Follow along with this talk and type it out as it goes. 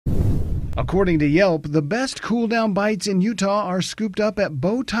According to Yelp, the best cool-down bites in Utah are scooped up at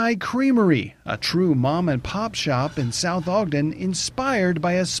Bowtie Creamery, a true mom-and-pop shop in South Ogden inspired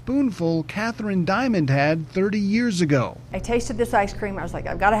by a spoonful Catherine Diamond had 30 years ago. I tasted this ice cream. I was like,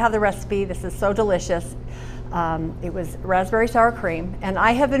 I've got to have the recipe. This is so delicious. It was raspberry sour cream, and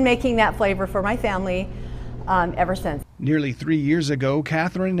I have been making that flavor for my family ever since. Nearly 3 years ago,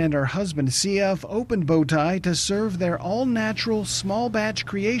 Catherine and her husband CF opened Bowtie to serve their all-natural small batch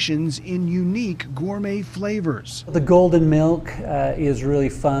creations in unique gourmet flavors. The golden milk is really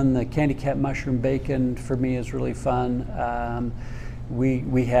fun. The candy cat mushroom bacon for me is really fun.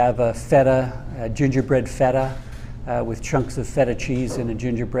 We have a feta, a gingerbread feta with chunks of feta cheese and a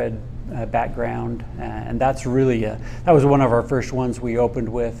gingerbread background, and that's really that was one of our first ones we opened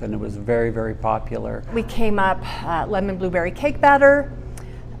with, and it was very, very popular. We came up lemon blueberry cake batter,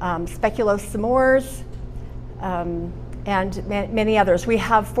 speculoos s'mores, and many others. We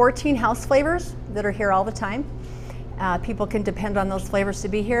have 14 house flavors that are here all the time. People can depend on those flavors to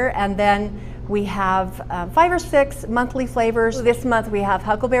be here, and then we have 5 or 6 monthly flavors. This month we have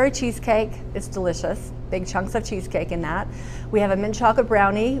huckleberry cheesecake. It's delicious. Big chunks of cheesecake in that. We have a mint chocolate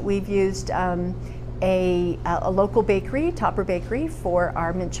brownie. We've used a local bakery, Topper Bakery, for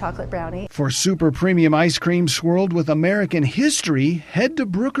our mint chocolate brownie. For super premium ice cream swirled with American history, head to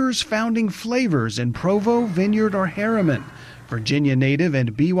Brooker's Founding Flavors in Provo, Vineyard, or Harriman. Virginia native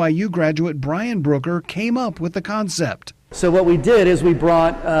and BYU graduate Brian Brooker came up with the concept. So what we did is we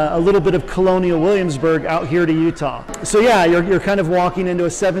brought a little bit of colonial Williamsburg out here to Utah. So yeah, you're kind of walking into a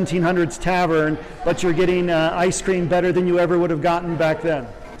 1700s tavern, but you're getting ice cream better than you ever would have gotten back then.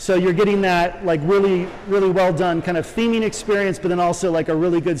 So you're getting that like really, really well done kind of theming experience, but then also like a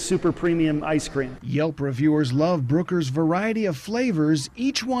really good super premium ice cream. Yelp reviewers love Brooker's variety of flavors,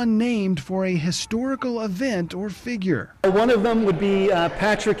 each one named for a historical event or figure. One of them would be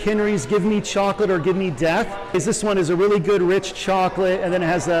Patrick Henry's Give Me Chocolate or Give Me Death. This one is a really good rich chocolate, and then it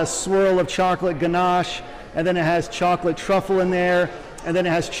has a swirl of chocolate ganache, and then it has chocolate truffle in there, and then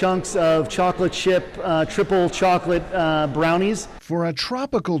it has chunks of chocolate chip, triple chocolate brownies. For a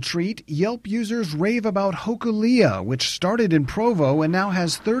tropical treat, Yelp users rave about Hokulea, which started in Provo and now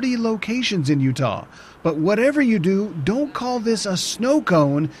has 30 locations in Utah. But whatever you do, don't call this a snow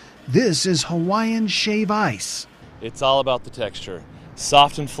cone. This is Hawaiian shave ice. It's all about the texture.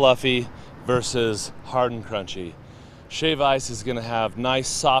 Soft and fluffy versus hard and crunchy. Shave ice is going to have nice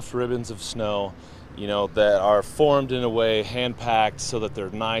soft ribbons of snow, that are formed in a way, hand-packed, so that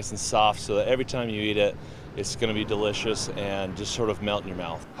they're nice and soft, so that every time you eat it, it's going to be delicious and just sort of melt in your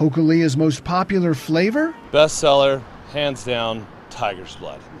mouth. Hokulea's most popular flavor? Bestseller, hands down, tiger's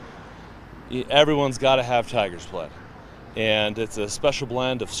blood. Everyone's got to have tiger's blood. And it's a special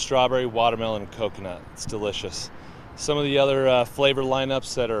blend of strawberry, watermelon, and coconut. It's delicious. Some of the other flavor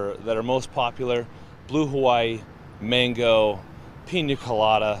lineups that are most popular: Blue Hawaii, Mango, Pina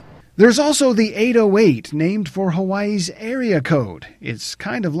Colada. There's also the 808, named for Hawaii's area code. It's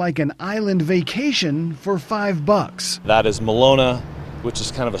kind of like an island vacation for $5. That is Malona, which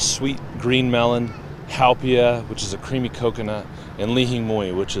is kind of a sweet green melon, Haupia, which is a creamy coconut, and Lihing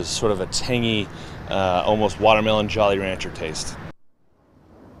Mui, which is sort of a tangy, almost watermelon Jolly Rancher taste.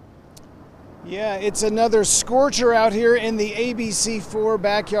 Yeah, it's another scorcher out here in the ABC4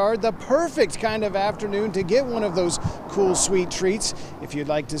 backyard. The perfect kind of afternoon to get one of those cool, sweet treats. If you'd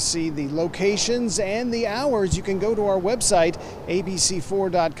like to see the locations and the hours, you can go to our website,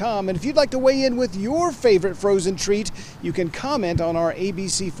 abc4.com. And if you'd like to weigh in with your favorite frozen treat, you can comment on our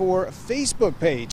ABC4 Facebook page.